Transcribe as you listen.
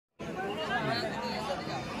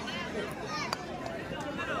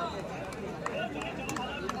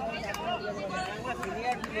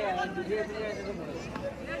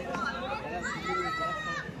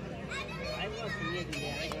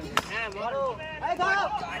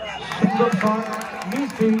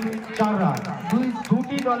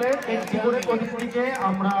দুটি দলের একটি করে প্রতিনিধিকে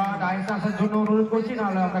আমরা ডায়াসে আসার জন্য অনুরোধ করছি,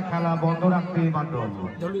 নাহলে আমরা খেলা বন্ধ রাখতে বাধ্য হব।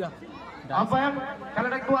 আম্পায়ার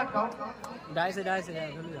খেলাটা একটু আটকাও।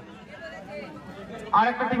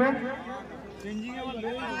 আরেকটা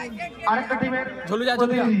টিমের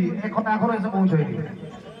এখনো এসে পৌঁছয়নি,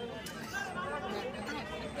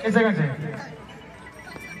 এসে গেছে।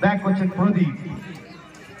 ব্যাক করছেন প্রদীপ।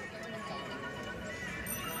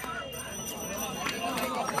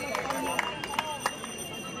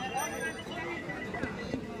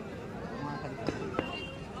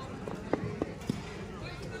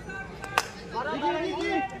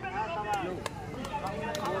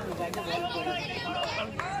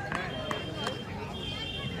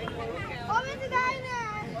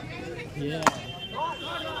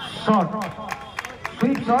 শট,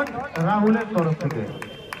 সুইপ শট রাহুলের তরফ থেকে,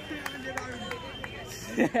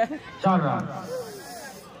 4 রান।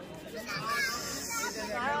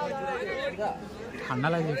 ঠান্ডা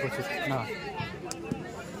লাগবে প্রচুর না,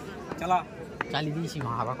 চালিয়ে দিয়েছি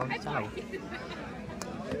হাওয়া কম চালাবো।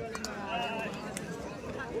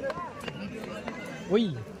 ওই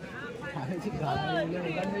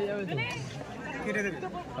কেটে দেবে,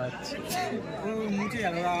 আচ্ছা মুছে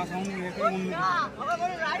গেল সাউন্ড।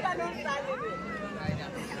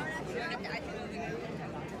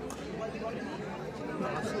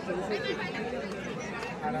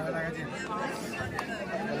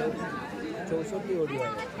 চৌষট্টি ওডি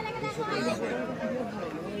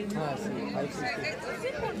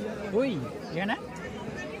ওই এখানে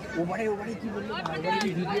ওভারে কি বললো,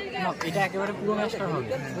 এটা একেবারে পুরো ম্যাচটা হবে।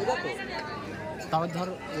 তারপর ধর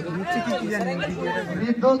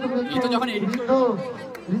যখন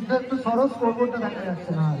একটু সরস প্রবণটা দেখা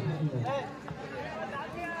যাচ্ছে না।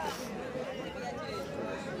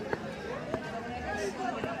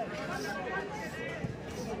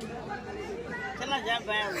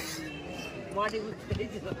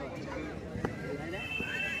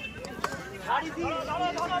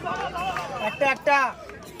 একটা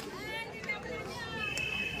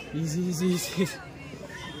ইজি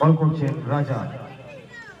বল করছেন রাজা,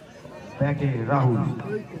 ব্যাকে রাহুল।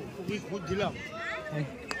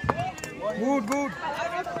 গুড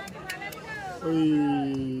ওই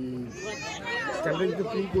চ্যালেঞ্জকে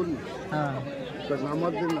ফিল করি। হ্যাঁ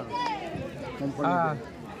নাম্বার দিন না,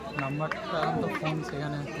 নাম্বারটা তো ফোন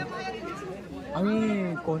সেখানে আমি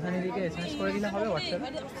কোথায় দিকে এসএমএস করে দিলে হবে হোয়াটসঅ্যাপে।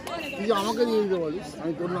 তুই আমাকে দিয়ে দিতে পারিস,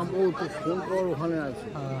 আমি তোর নাম্বার তো ফোন করার ওখানে আছে।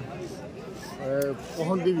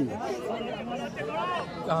 কখন দিবি?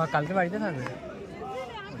 কালকে বাড়িতে থাকবে,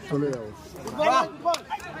 চলে যাবো।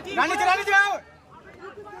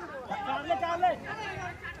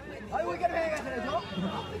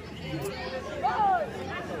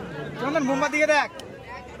 মুম্বাই দিকে দেখ।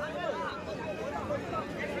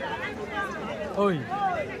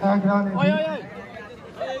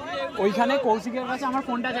 ওইখানে কৌশিকের কাছে আমার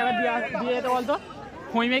ফোনটা জায়গা দিয়ে যেতে বলতো।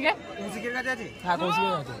 খইমেকে কৌশিকের কাছে আছে? হ্যাঁ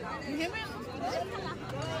কৌশিকের কাছে।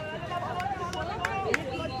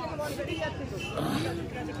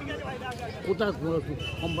 কোথায়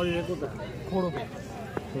কোম্পানির কোথায়? খোড়কে।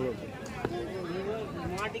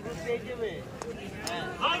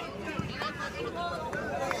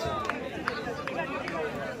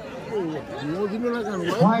 দিল না কেন?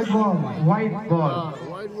 হোয়াইট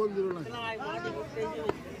বল দিল না।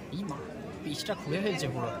 পিচটা খুলে ফেলছে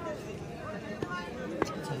পুরো।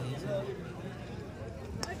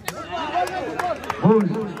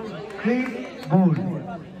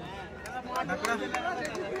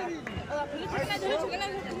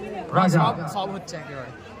 রাজা সব হচ্ছে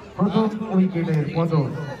একেবারে। প্রথম উইকেটের পতন।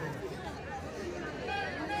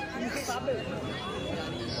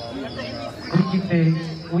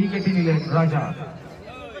 উইকেটে নিলেন রাজা।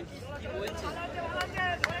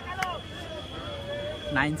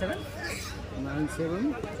 97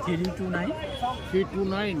 329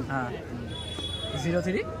 329 হ্যাঁ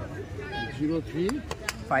 03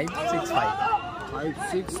 565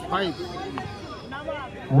 565।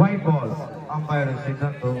 হোয়াইট বল, আম্পায়ারের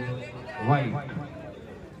সিদ্ধান্ত হোয়াইট।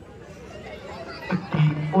 একটি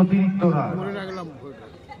অতিরিক্ত রান। মনে রাখলাম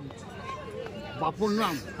বাপুর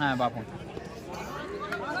নাম। হ্যাঁ বাপুন।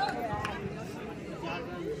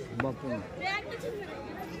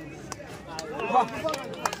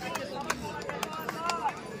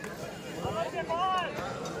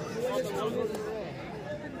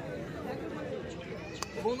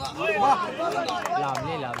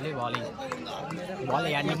 Lovely bowling. Ball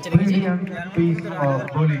यार नीचे चली गई। Piece of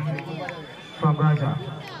bowling from Raja.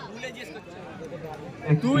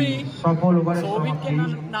 তুই সফল ওভারের সৌভিককে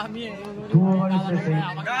সমাপ্তি। নামিয়ে 2 ওভারের শেষে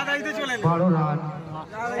 12 রান,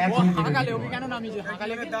 1 উইকেটে হাঁকালে ওকে বিজয়। কেন নামিয়েছে?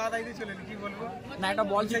 হাঁকালে না একটা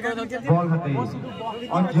বল ঠিক করে ধরছে। বল হাতে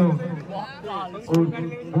অর্জুন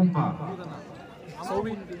বুম্পা।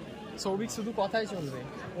 সৌভিক শুধু কথাই চলবে,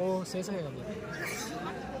 ও শেষ হয়ে গেল।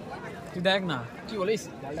 তুই দেখ না কি বলিস,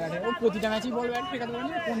 ও প্রতিটা ম্যাচেই বল ব্যাট ফেকাতে পারবি,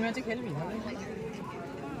 কোন ম্যাচে খেলবি?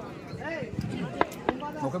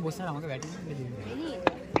 ওকে বসে আর আমাকে ব্যাটিং দিবি।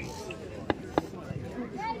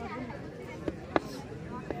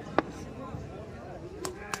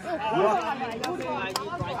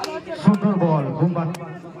 সুন্দর বল বুম্পা।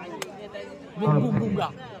 বুমরা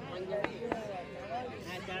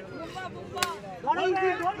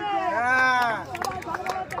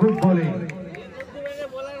খুব বোলিং।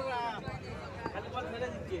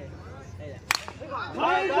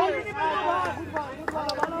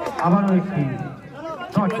 আবারও একটি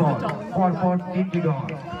শর্ট বল, পরপর 3টি ডট।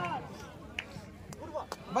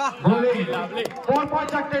 বোলিং পরপর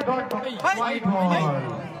 4টে dot, white ball.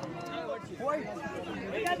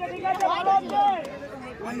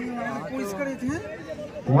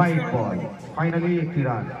 White ball, finally একটি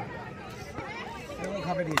রান।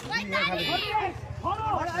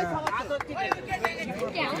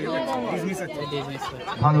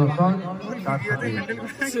 ভালো শট, তার সাথে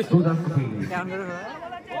দুর্দান্ত ফিল্ডিং।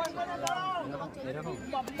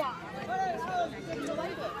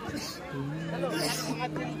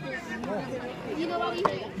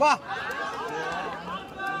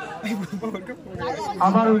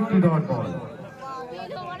 আবারও একটি ডট বল।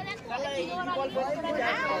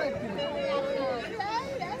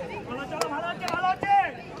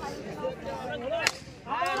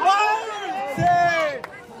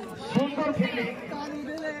 সুন্দর ফিল্ডিং,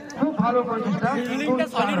 খুব ভালো প্রচেষ্টা। ফিল্ডিংটা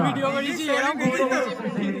সলিড ভিডিও করেছি, এরকম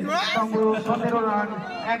সংগ্রহ 17 রান,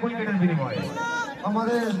 1 উইকেটের বিনিময়ে।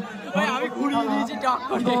 আমাদের আমি ঘুরিয়ে দিয়েছি ডাক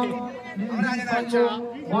করে।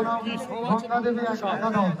 গঙ্গাদেবী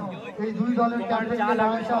একাদশ, এই দুই দলের ক্যাপ্টেনকে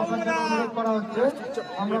লাগাইছে আপনার জন্য অনুরোধ করা হচ্ছে।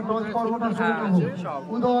 আমরা টস পর্বটা শুরু করব।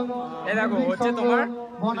 উদল এই দেখো হচ্ছে তোমার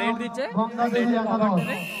প্লেট দিচ্ছে, গঙ্গাদেবী একাদশ,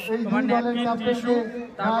 এই দুই দলের ক্যাপ্টেনকে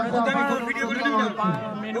লাগাইছে আপনার ভিডিও করে নিয়ে যাও,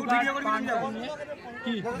 মেনু কার্ড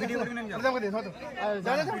কি ভিডিও করে নিয়ে যাও,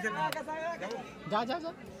 যা যা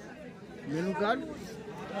যা মেনু কার্ড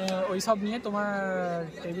ওই সব নিয়ে তোমার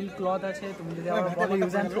টেবিল ক্লথ আছে, তুমি যদি আবার বলে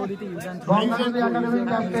ইউজ অ্যান্ড থ্রো দিতে ইউজ অ্যান্ড থ্রো গঙ্গাদেবী একাডেমির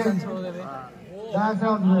ক্যাপ্টেন থ্রো দেবে। লাগাইছে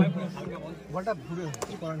অনুরোধ।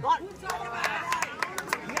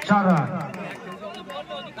 4 রান।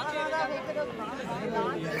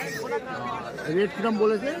 রেট কিরম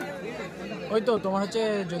বলেছে? ওই তো তোমার হচ্ছে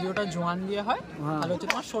যদি ওটা জোয়ান দিয়ে হয় তাহলে হচ্ছে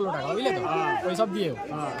তোমার 16 টাকা, বুঝলে তো, ওই সব দিয়েও।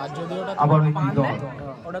 আর যদি ওটা আবার তোমার একটি পান দল। দেয়,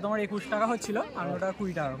 ওটা তোমার 21 টাকা হচ্ছিল, আমি ওটা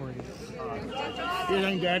 20 টাকা করে দিই।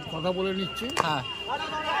 আমি ডাইরেক্ট কথা বলে নিচ্ছি। হ্যাঁ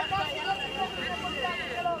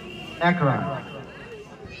 1 রান।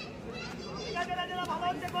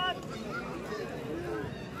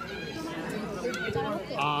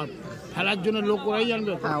 আর খেলার জন্য লোক ওরাই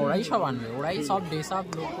জানবে। হ্যাঁ ওরাই সব আনবে, ওরাই সব ড্রেস আপ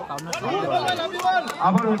লোক আপনার সব দেবে।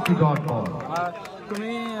 আবারও একটি ডট বল। আর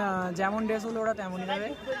তুমি যেমন ড্রেস হলো ওরা তেমনই দেবে,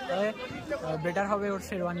 তবে বেটার হবে ওর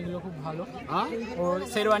শেরওয়ানিগুলো খুব ভালো। হ্যাঁ ওর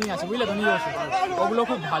শেরওয়ানি আছে বুঝলে তো, নিজস্ব, ওগুলো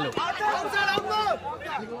খুব ভালো।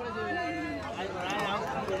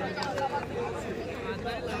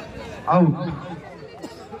 Out,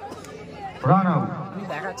 run out. আমি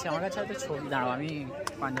দেখাচ্ছি, আমার কাছে হয়তো ছবি, দাঁড়াও আমি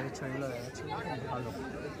পাঞ্জাবির ছবিগুলো দেখাচ্ছি, ভালো।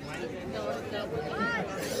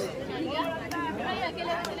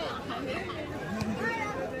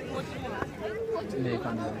 এই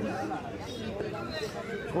পাঞ্জাবি।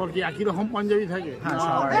 সবার কি একই রকম পাঞ্জাবি থাকে? হ্যাঁ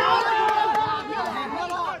সবার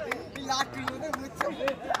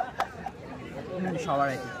সবার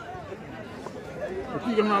একই।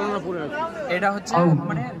 কি কেমন আলাদা পড়ে আছে? এটা হচ্ছে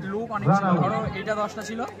মানে লুক অনেক ছিল, ধরো এটা 10টা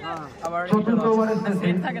ছিল, আবার চতুর্থ ওভারের শেষে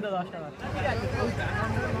সেট থাকে তো 10টা।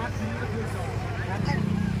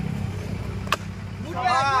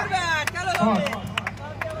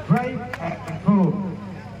 ড্রাইভ থ্রো,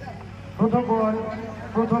 প্রথম বল,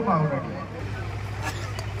 প্রথম বাউন্ডারি।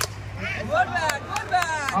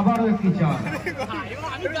 আবারও একটি 4,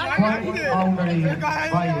 বাউন্ডারি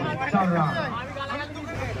বাইরে, 4 রান।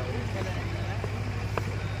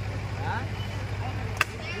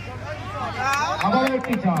 আবারও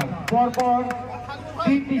একটি 4, পরপর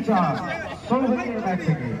 3টি 4 সৌভিকের ব্যাট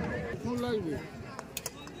থেকে। কোন লাগবে?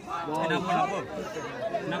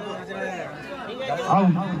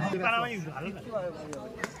 আউট।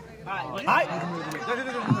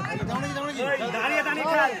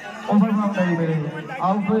 ওভার বাউন্ডারি মেরে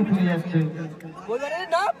আউট হয়ে ফিরে যাচ্ছে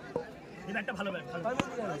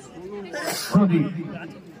প্রদীপ।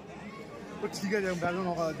 ঠিক আছে ব্যালন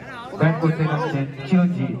নকা আছে ব্যাট করতে যাচ্ছেন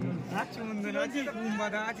চিরঞ্জিত।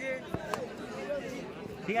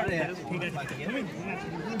 ঠিক আছে ঠিক আছে তুমি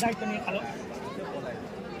দায়িত্ব নিয়ে খেলো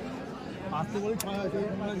আসতে বলি ছয় আছে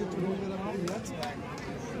মানে যে ছোট বলে দাও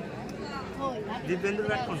দিব্যেন্দুর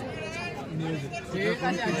ব্যাট কোন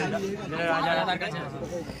রাজা রাজার কাছে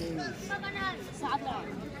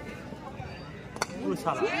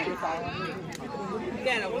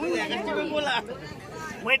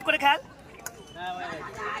ওয়েট করে খেল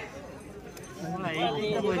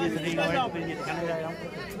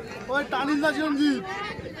ওই টানিন না চিরঞ্জিত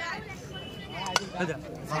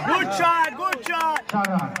good shot good shot 4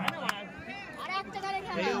 run.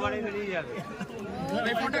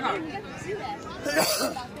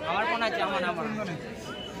 আমার কোন আছে আমার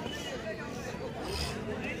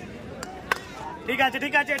ঠিক আছে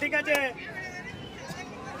ঠিক আছে ঠিক আছে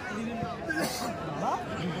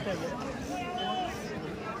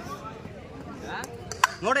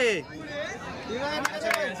নোড়ে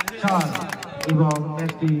 4 এবং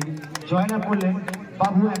ম্যাচটি জয়লাভ করলেন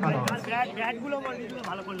বাবু একাদশ। ব্যাট গুলো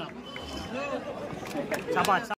ভালো করলাম চাপা